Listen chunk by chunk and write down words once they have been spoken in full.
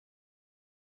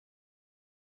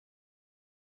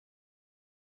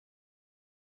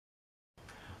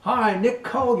Hi, Nick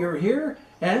Collier here,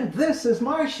 and this is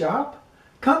my shop.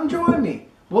 Come join me.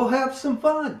 We'll have some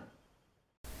fun.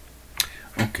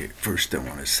 Okay, first I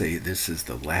want to say this is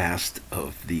the last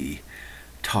of the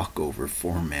talkover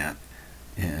format,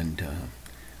 and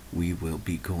we will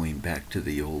be going back to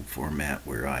the old format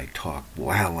where I talk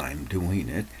while I'm doing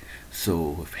it.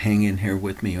 So hang in here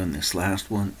with me on this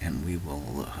last one, and we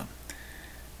will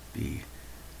be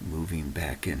moving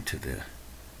back into the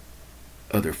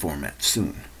other format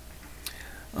soon.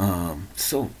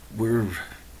 So we're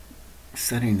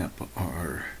setting up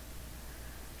our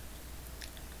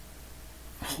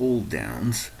hold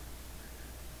downs,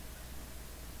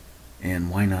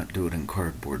 and why not do it in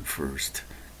cardboard first,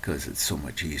 because it's so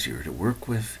much easier to work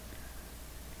with,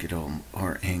 get all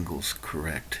our angles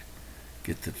correct,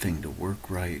 get the thing to work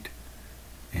right,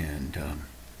 and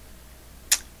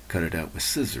cut it out with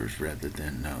scissors rather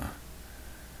than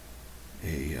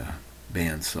a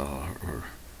bandsaw or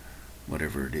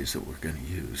whatever it is that we're going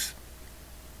to use.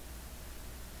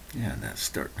 Yeah, and that's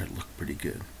starting to look pretty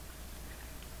good.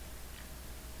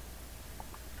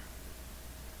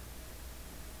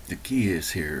 The key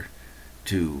is here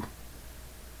to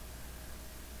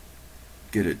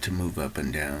get it to move up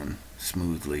and down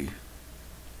smoothly.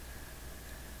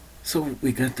 So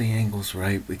we got the angles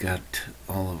right, we got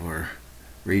all of our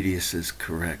radiuses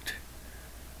correct.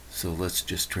 So let's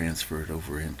just transfer it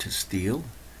over into steel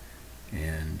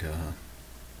and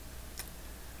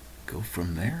go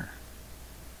from there.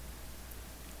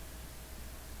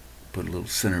 Put a little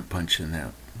center punch in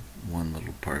that one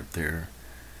little part there.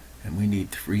 And we need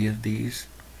 3 of these.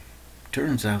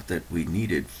 Turns out that we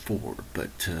needed 4,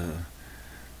 but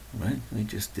well, we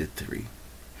just did 3.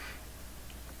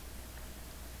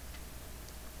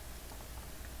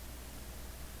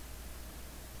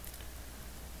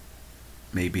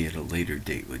 Maybe at a later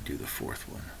date we'd do the 4th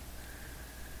one.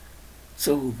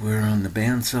 So we're on the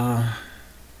bandsaw.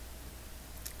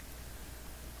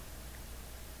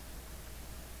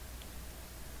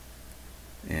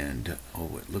 And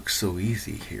oh, it looks so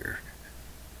easy here.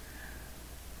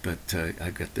 But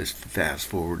I got this fast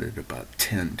forwarded about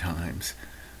 10 times.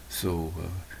 So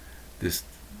this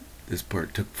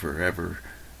part took forever.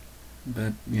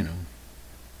 But, you know,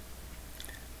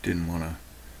 didn't want to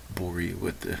bore you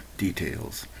with the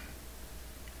details.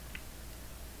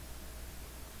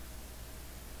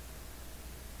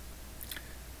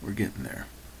 We're getting there.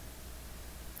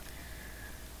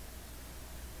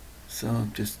 So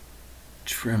just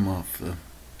trim off the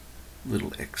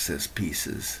little excess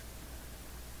pieces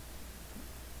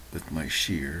with my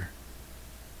shear.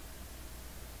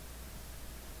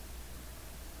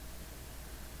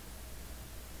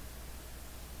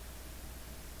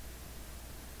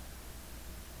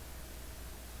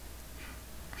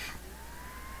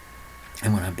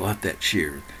 And when I bought that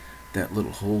shear, that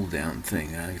little hold down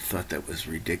thing, I thought that was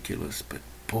ridiculous, but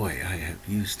boy, I have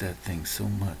used that thing so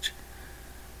much,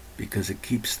 because it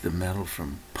keeps the metal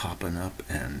from popping up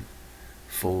and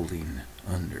folding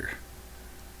under.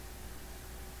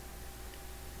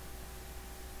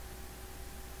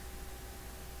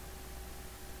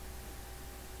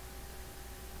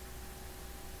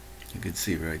 You can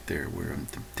see right there where I'm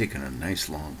taking a nice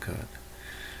long cut.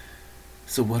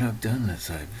 So what I've done is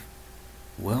I've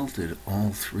welded all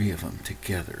 3 of them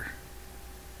together,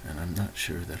 and I'm not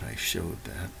sure that I showed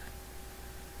that.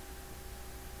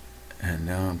 And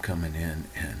now I'm coming in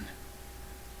and,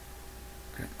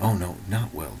 oh no,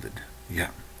 not welded, yeah,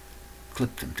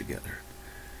 clipped them together.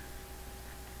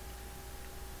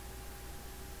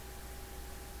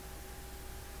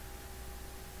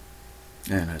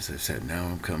 And as I said, now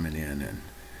I'm coming in and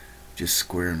just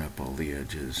squaring up all the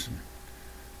edges and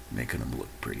making them look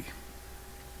pretty.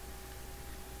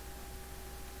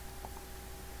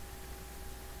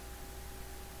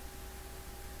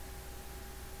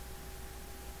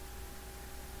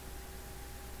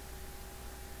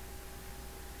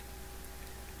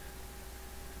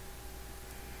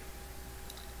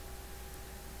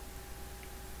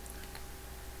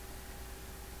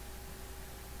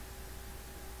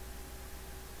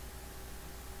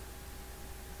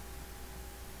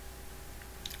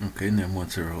 Okay, and then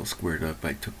once they're all squared up,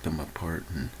 I took them apart,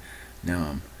 and now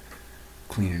I'm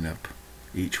cleaning up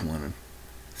each one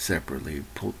separately,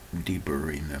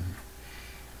 deburring them.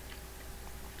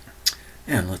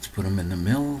 And let's put them in the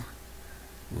mill.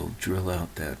 We'll drill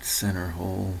out that center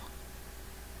hole,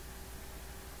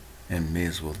 and may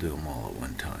as well do them all at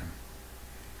one time.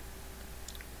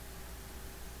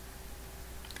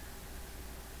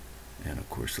 And of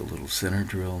course a little center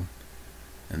drill,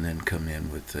 and then come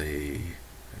in with a,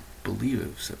 I believe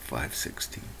it was a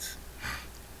 5/16.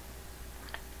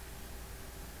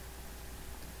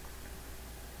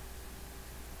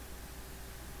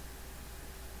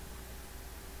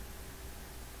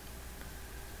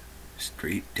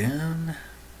 straight down.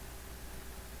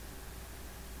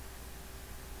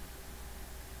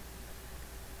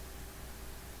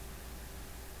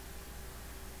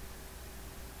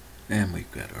 And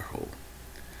we've got our hole.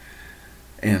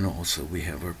 And also we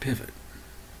have our pivot.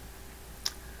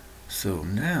 So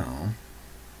now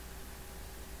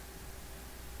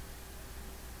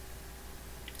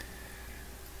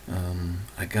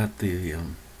I got the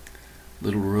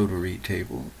little rotary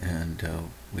table, and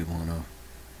we want to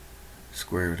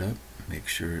square it up, make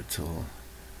sure it's all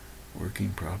working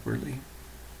properly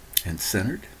and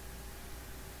centered.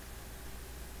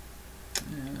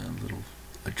 A little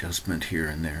adjustment here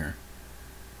and there.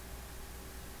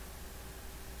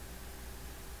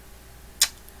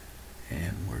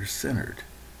 And we're centered.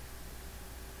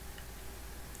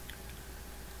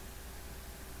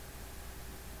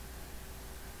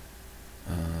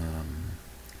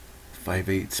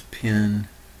 5/8 pin,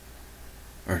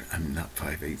 or I'm not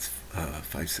 5/8,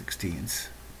 5/16.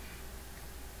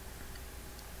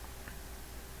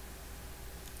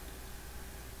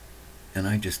 And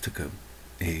I just took a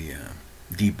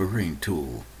deburring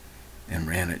tool and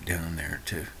ran it down there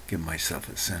to give myself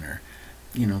a center.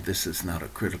 You know, this is not a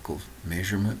critical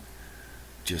measurement,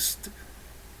 just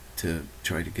to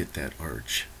try to get that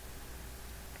arch.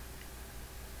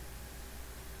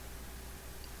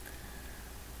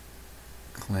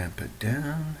 Clamp it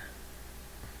down.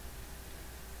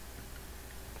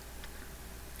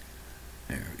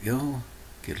 There we go.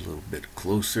 Get a little bit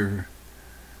closer.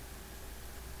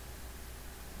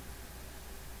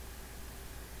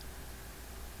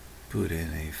 Put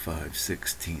in a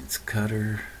 5/16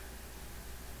 cutter.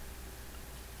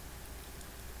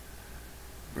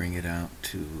 Bring it out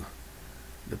to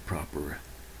the proper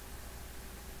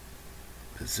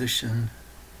position.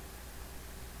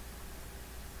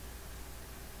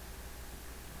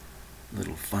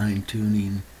 Little fine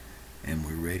tuning, and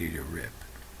we're ready to rip.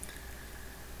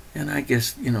 And I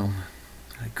guess, you know,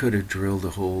 I could have drilled a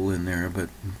hole in there, but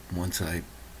once I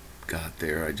got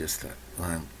there, I just thought,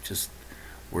 well, I'll just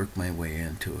work my way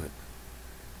into it.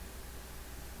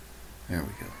 There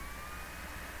we go.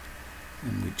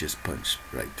 And we just punched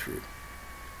right through.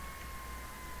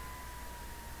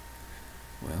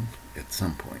 Well, at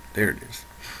some point, there it is.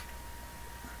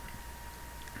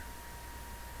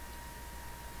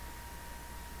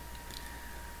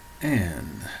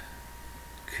 And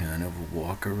kind of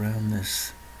walk around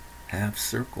this half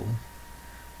circle.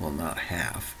 Well, not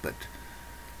half, but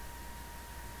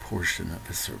portion of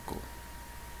a circle.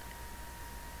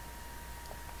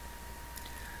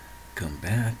 Come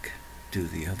back, do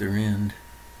the other end.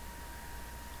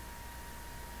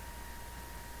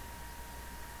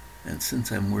 And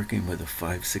since I'm working with a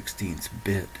 5/16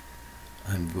 bit,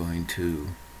 I'm going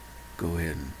to go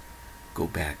ahead and go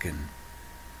back and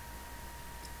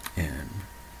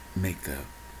make the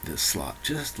slot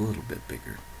just a little bit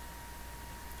bigger.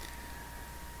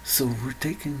 So we're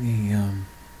taking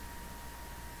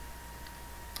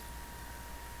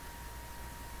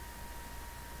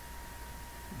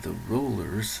the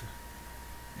rollers,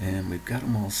 and we've got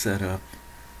them all set up.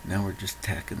 Now we're just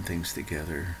tacking things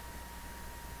together,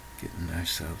 getting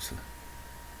ourselves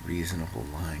a reasonable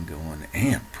line going,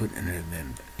 and putting it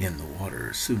in the water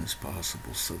as soon as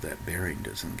possible so that bearing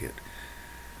doesn't get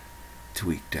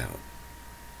tweaked out.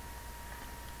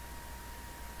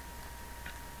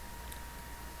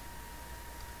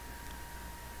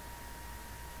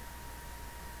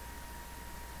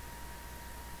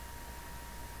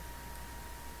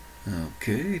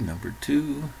 Okay, number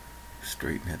 2,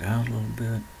 straighten it out a little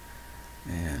bit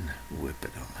and whip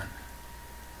it on.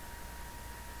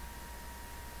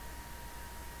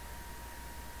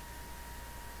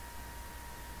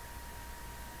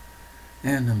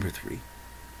 And number 3.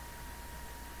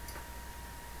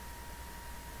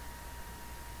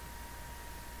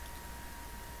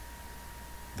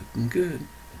 Looking good.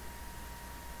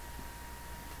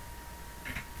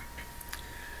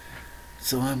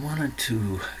 So I wanted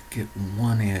to get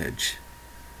one edge,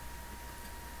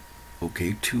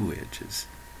 okay, 2 edges,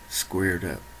 squared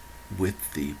up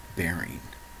with the bearing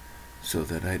so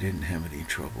that I didn't have any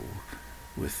trouble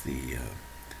with the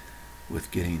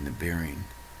with getting the bearing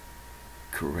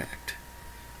correct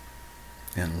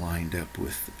and lined up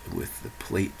with the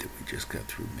plate that we just got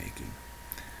through making.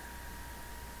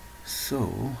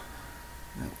 So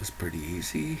that was pretty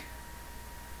easy.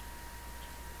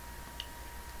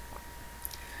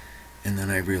 And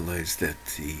then I realized that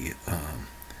the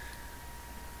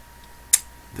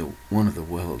one of the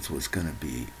welds was going to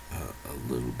be a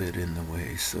little bit in the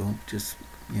way, so just,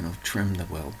 you know, trim the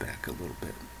weld back a little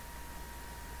bit.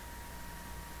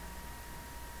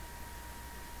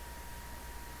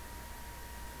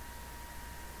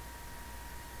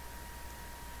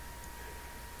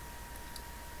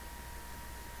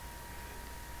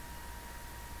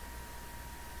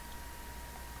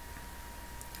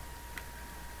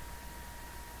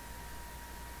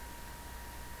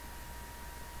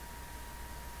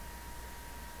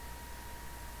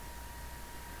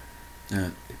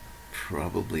 It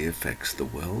probably affects the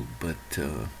weld, but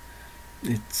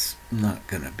it's not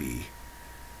gonna be,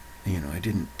 I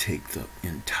didn't take the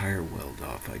entire weld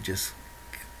off. I just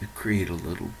create a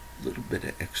little bit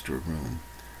of extra room.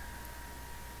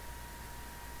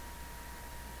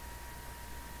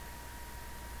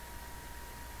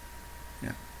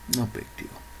 Yeah, no big deal.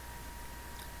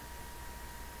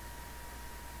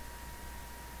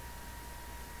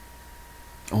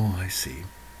 Oh, I see.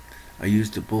 I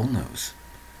used a bullnose,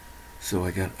 so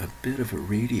I got a bit of a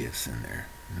radius in there,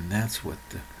 and that's what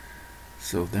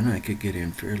so then I could get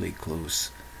in fairly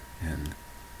close and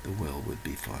the well would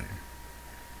be fine.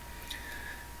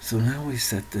 So now we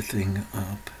set the thing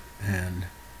up and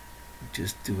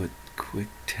just do a quick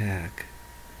tack.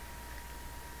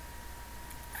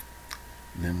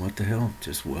 And then what the hell,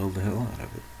 just weld the hell out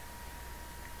of it.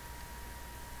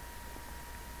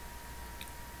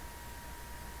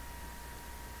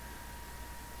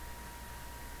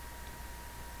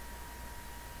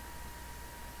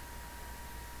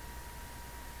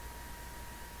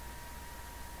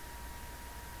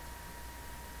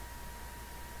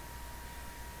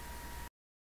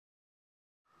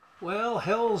 Well,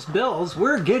 hell's bells,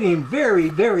 we're getting very,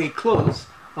 very close.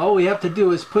 All we have to do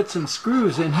is put some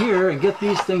screws in here and get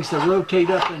these things to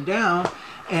rotate up and down,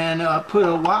 and put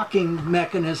a locking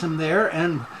mechanism there,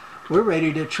 and we're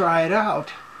ready to try it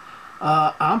out.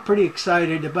 I'm pretty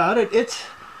excited about it. It's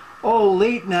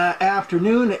late in the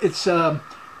afternoon. It's at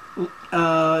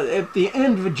the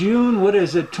end of June. What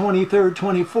is it, 23rd,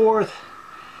 24th?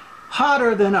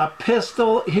 Hotter than a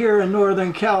pistol here in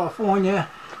Northern California.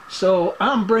 So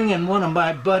I'm bringing one of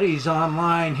my buddies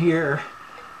online here,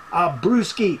 a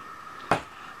brewski.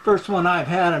 First one I've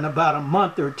had in about a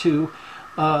month or two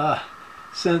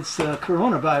since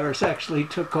coronavirus actually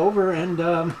took over, and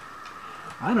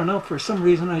I don't know, for some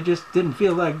reason I just didn't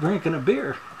feel like drinking a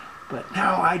beer, but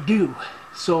now I do.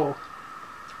 So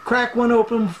crack one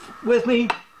open with me,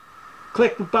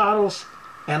 click the bottles,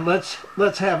 and let's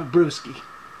have a brewski.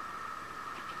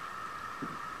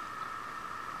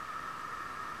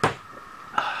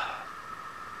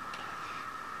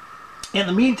 In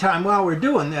the meantime, while we're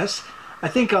doing this, I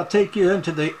think I'll take you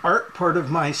into the art part of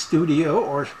my studio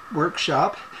or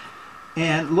workshop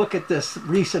and look at this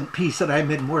recent piece that I've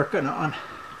been working on.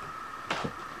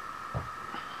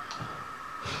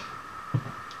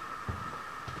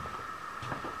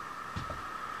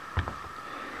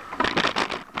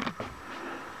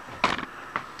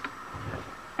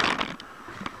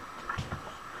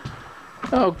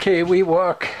 Okay, we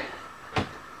walk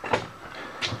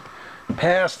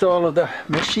past all of the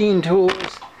machine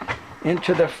tools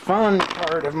into the fun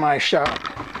part of my shop.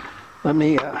 Let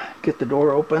me get the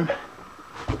door open.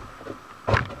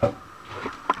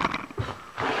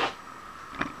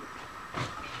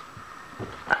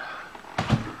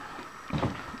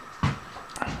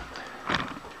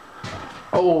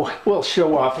 Oh, we'll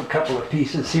show off a couple of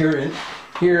pieces here. And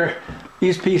here,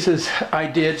 these pieces I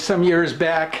did some years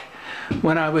back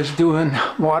when I was doing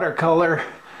watercolor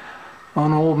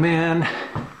on an old man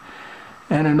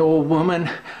and an old woman.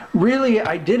 Really,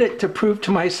 I did it to prove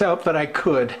to myself that I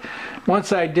could.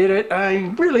 Once I did it,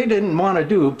 I really didn't want to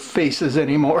do faces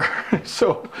anymore.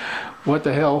 So, what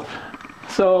the hell.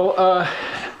 So,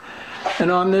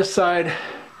 and on this side,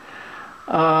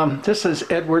 this is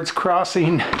Edwards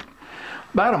Crossing,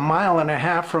 about 1.5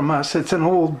 miles from us. It's an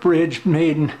old bridge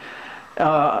made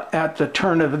at the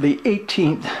turn of the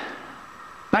 19th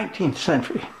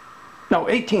century. No,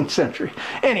 18th century.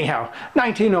 Anyhow,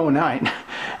 1909.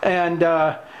 And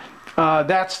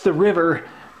that's the river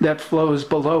that flows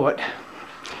below it.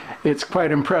 It's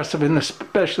quite impressive,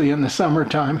 especially in the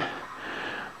summertime.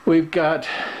 We've got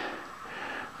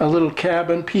a little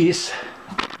cabin piece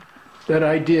that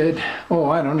I did,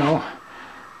 I don't know,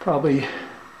 probably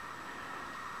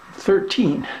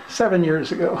 7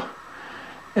 years ago.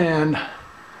 And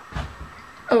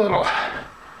a little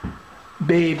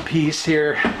babe piece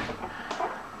here.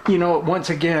 Once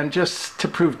again, just to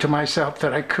prove to myself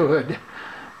that I could.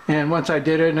 And once I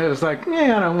did it, it was like,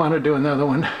 yeah, I don't want to do another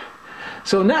one.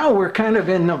 So now we're kind of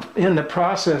in the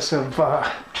process of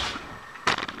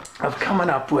coming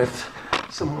up with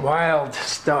some wild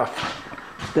stuff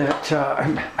that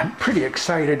I'm pretty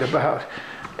excited about.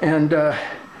 And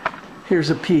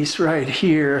here's a piece right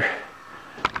here.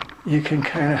 You can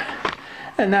kind of,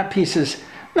 and that piece is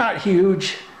not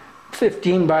huge,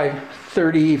 15 by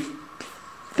 30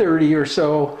 or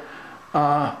so,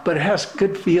 but it has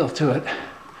good feel to it.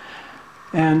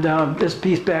 And this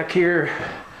piece back here,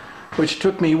 which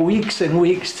took me weeks and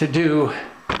weeks to do,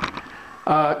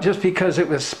 just because it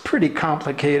was pretty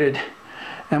complicated,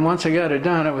 And once I got it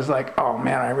done, it was like, oh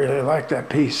man, I really like that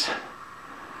piece.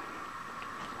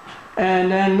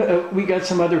 And then we got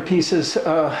some other pieces,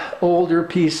 older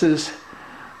pieces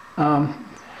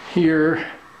here.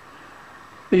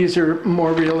 These are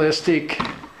more realistic.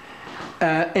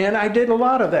 And I did a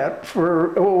lot of that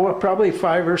for probably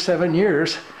 5 or 7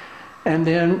 years. And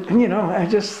then, you know, I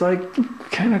just like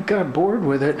kind of got bored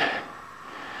with it.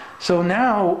 So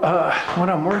now what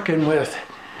I'm working with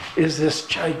is this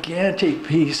gigantic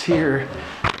piece here,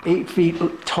 8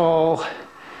 feet tall,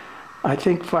 I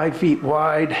think 5 feet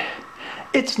wide.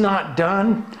 It's not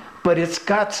done, but it's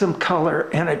got some color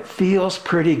and it feels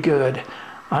pretty good.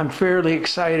 I'm fairly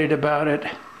excited about it.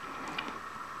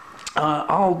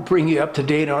 I'll bring you up to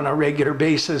date on a regular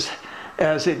basis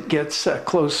as it gets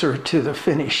closer to the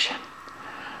finish.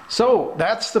 So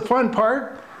that's the fun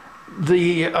part.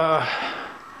 The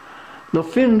Le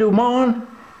fin du monde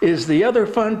is the other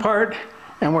fun part,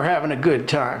 and we're having a good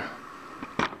time.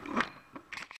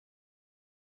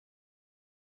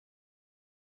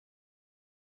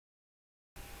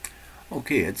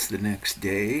 Okay, it's the next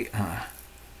day.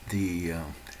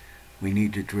 We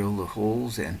need to drill the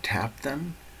holes and tap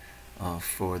them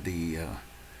for the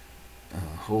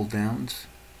hole downs,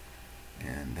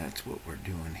 and that's what we're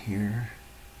doing here.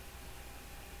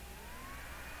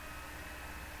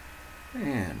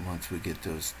 And once we get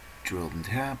those drilled and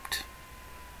tapped,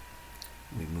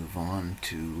 we move on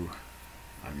to,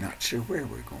 I'm not sure where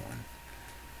we're going.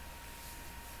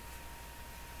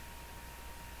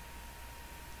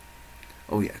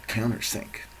 Oh yeah,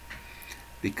 countersink.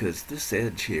 Because this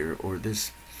edge here, or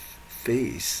this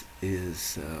face,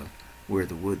 is where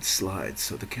the wood slides.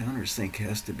 So the countersink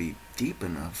has to be deep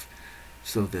enough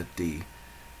so that the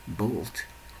bolt,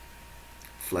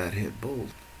 flathead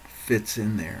bolt, fits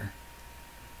in there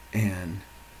and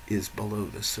is below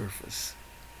the surface.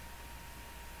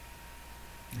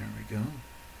 There we go.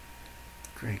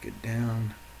 Crank it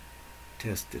down,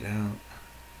 test it out.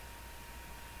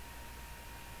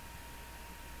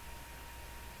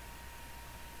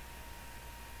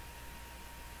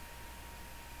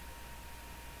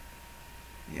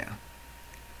 Yeah,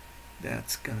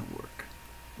 that's gonna work.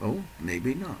 Oh,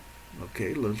 maybe not.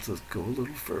 Okay, let's go a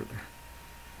little further.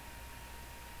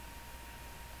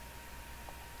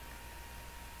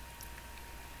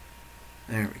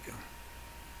 There we go.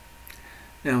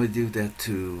 Now we do that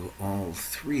to all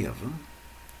 3 of them.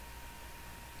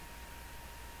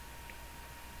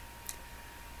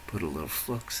 Put a little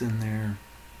flux in there.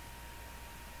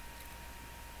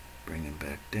 Bring it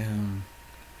back down.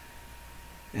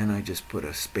 And I just put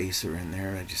a spacer in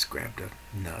there. I just grabbed a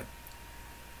nut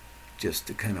just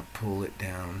to kind of pull it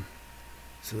down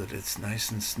so that it's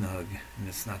nice and snug and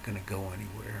it's not going to go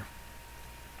anywhere.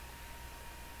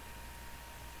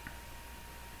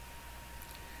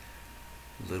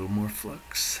 A little more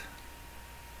flux.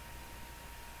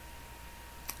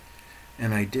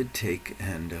 And I did take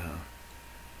and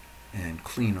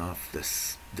clean off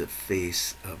the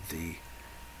face of the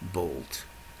bolt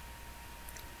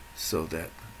so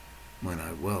that when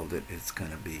I weld it, it's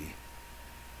going to be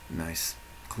nice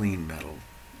clean metal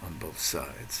on both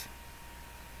sides.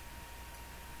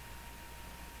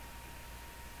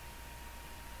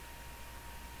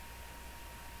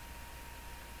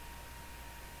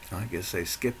 I guess I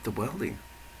skipped the welding.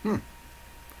 Well,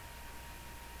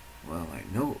 I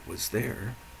know it was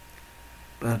there,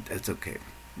 but that's okay.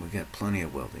 We got plenty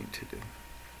of welding to do.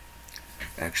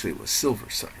 Actually, it was silver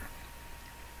solder.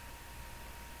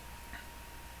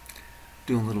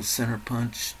 Do a little center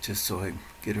punch just so I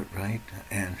get it right.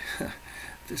 And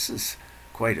this is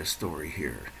quite a story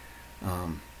here.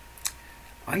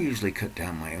 I usually cut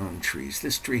down my own trees.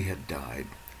 This tree had died,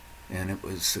 and it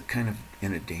was kind of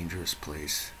in a dangerous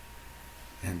place.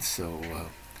 And so I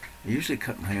usually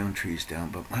cut my own trees down,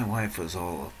 but my wife was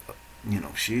all, you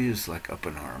know, she is like up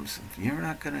in arms. You're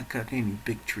not going to cut any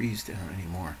big trees down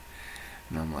anymore.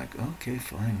 And I'm like, okay,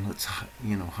 fine, let's,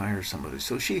 you know, hire somebody.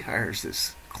 So she hires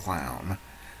this clown,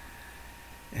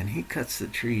 and he cuts the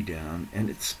tree down, and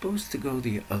it's supposed to go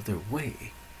the other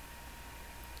way.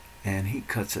 And he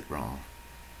cuts it wrong.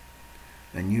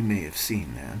 And you may have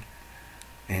seen that.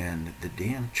 And the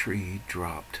damn tree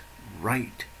dropped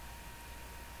right.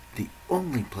 The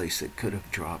only place it could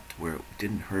have dropped where it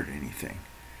didn't hurt anything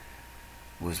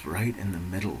was right in the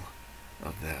middle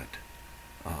of that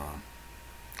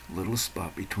little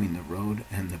spot between the road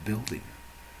and the building.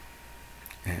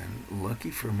 And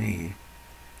lucky for me,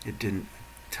 it didn't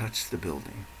touch the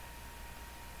building.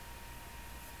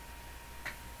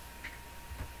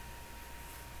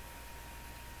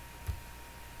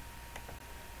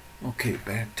 Okay,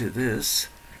 back to this.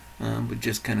 but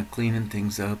just kind of cleaning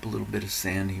things up, a little bit of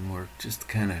sanding work, just to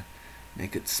kind of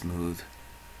make it smooth.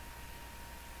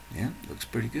 Yeah, looks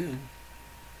pretty good.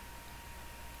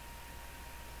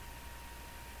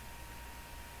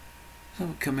 So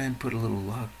we'll come in, put a little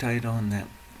Loctite on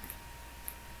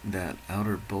that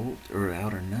outer bolt or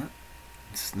outer nut,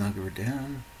 snug her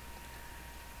down,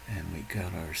 and we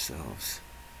got ourselves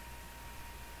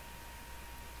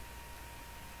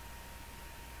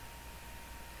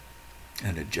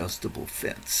an adjustable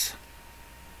fence.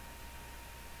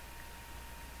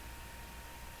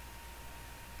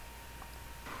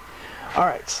 All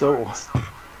right, so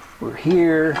we're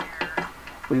here.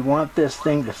 We want this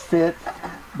thing to fit,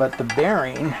 but the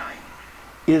bearing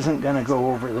isn't going to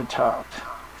go over the top.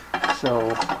 So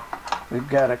we've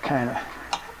got to kind of,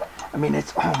 I mean,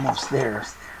 it's almost there.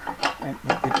 And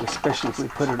especially if we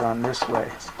put it on this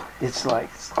way. It's like,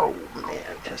 oh man,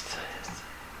 just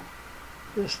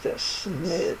a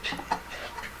smidge.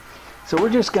 So we're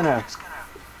just going to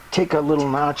take a little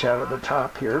notch out of the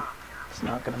top here. It's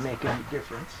not going to make any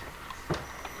difference.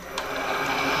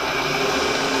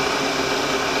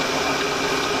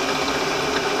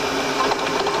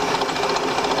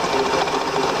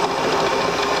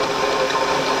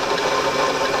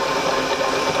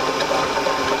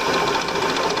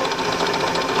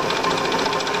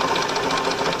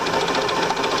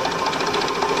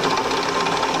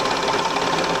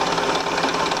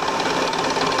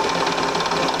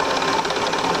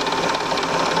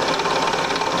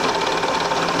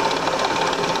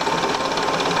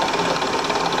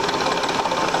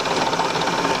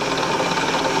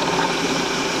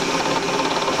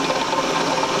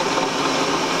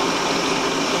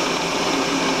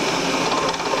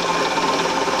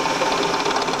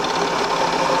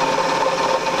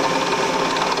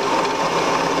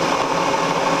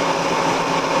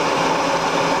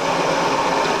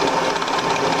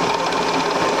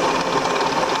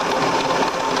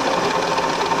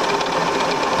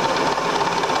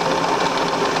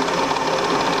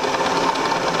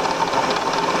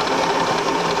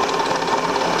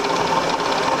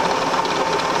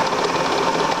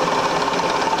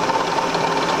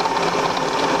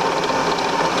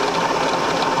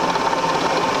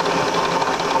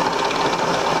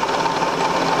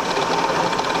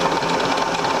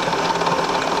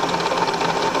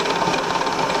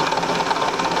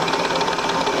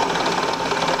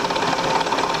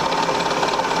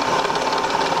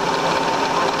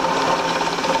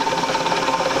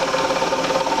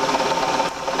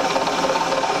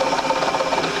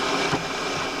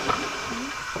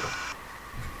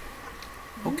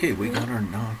 Okay, we got our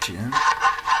notch in, and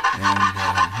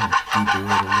deburr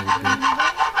it a little bit.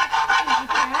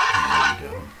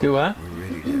 And, Do what? we're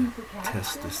ready to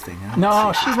test this thing out.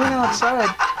 No, she went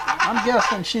outside. I'm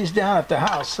guessing she's down at the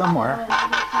house somewhere.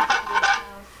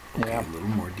 Okay, Yeah. a little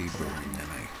more deburring than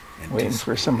I anticipated. Waiting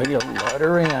for somebody to let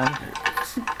her in. There it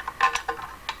is.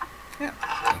 Yeah,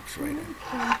 drops right in.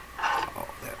 Oh,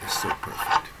 that is so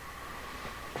perfect.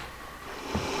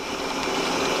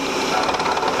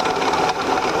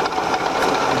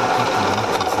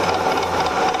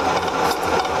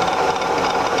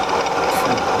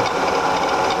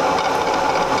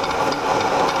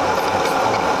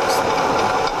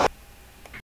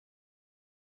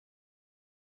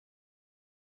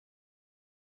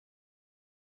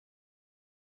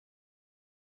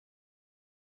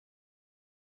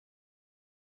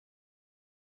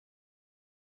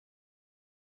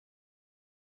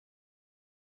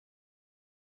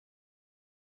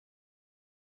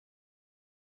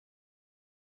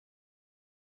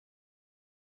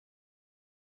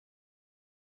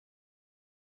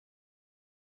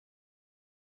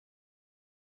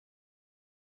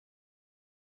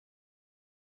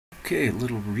 Okay, a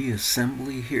little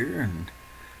reassembly here and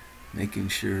making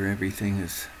sure everything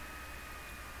is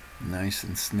nice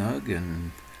and snug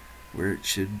and where it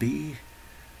should be.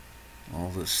 All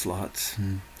the slots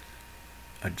and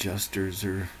adjusters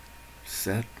are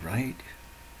set right.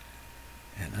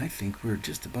 And I think we're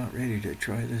just about ready to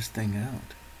try this thing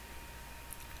out.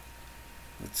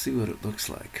 Let's see what it looks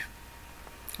like.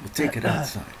 We'll take it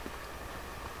outside.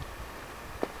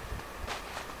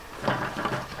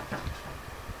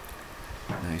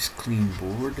 Nice clean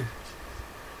board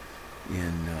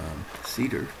in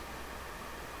cedar.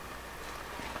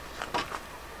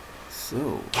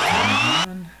 So, come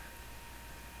on.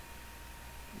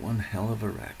 One hell of a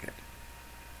racket.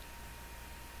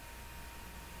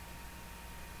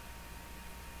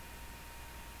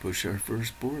 Push our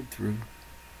first board through.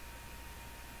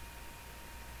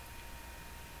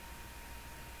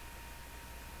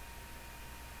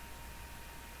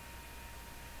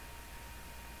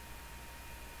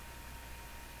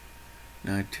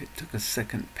 Now I took a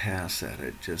second pass at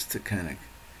it just to kind of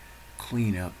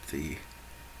clean up the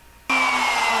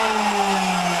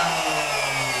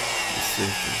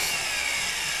surface.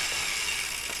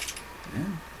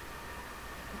 Yeah,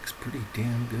 looks pretty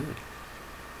damn good.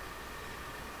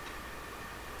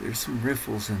 There's some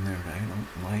riffles in there that I don't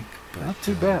like, but not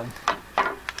too bad.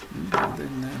 Other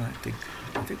than that,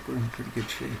 I think we're in pretty good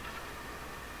shape.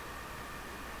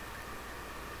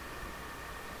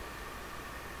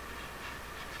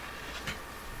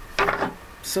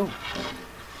 So,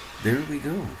 there we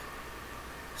go.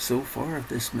 So far,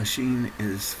 this machine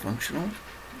is functional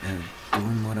and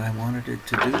doing what I wanted it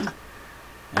to do,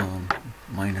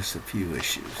 minus a few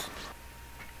issues.